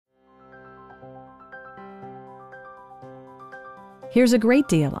Here's a great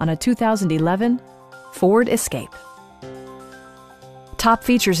deal on a 2011 Ford Escape. Top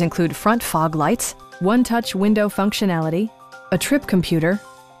features include front fog lights, one-touch window functionality, a trip computer,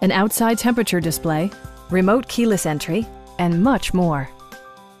 an outside temperature display, remote keyless entry, and much more.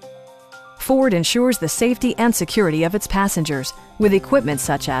 Ford ensures the safety and security of its passengers with equipment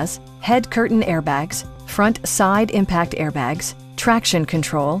such as head curtain airbags, front side impact airbags, traction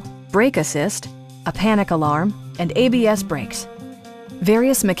control, brake assist, a panic alarm, and ABS brakes.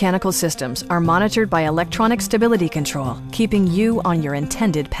 Various mechanical systems are monitored by electronic stability control, keeping you on your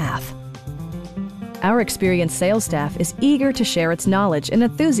intended path. Our experienced sales staff is eager to share its knowledge and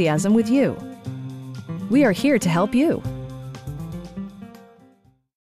enthusiasm with you. We are here to help you.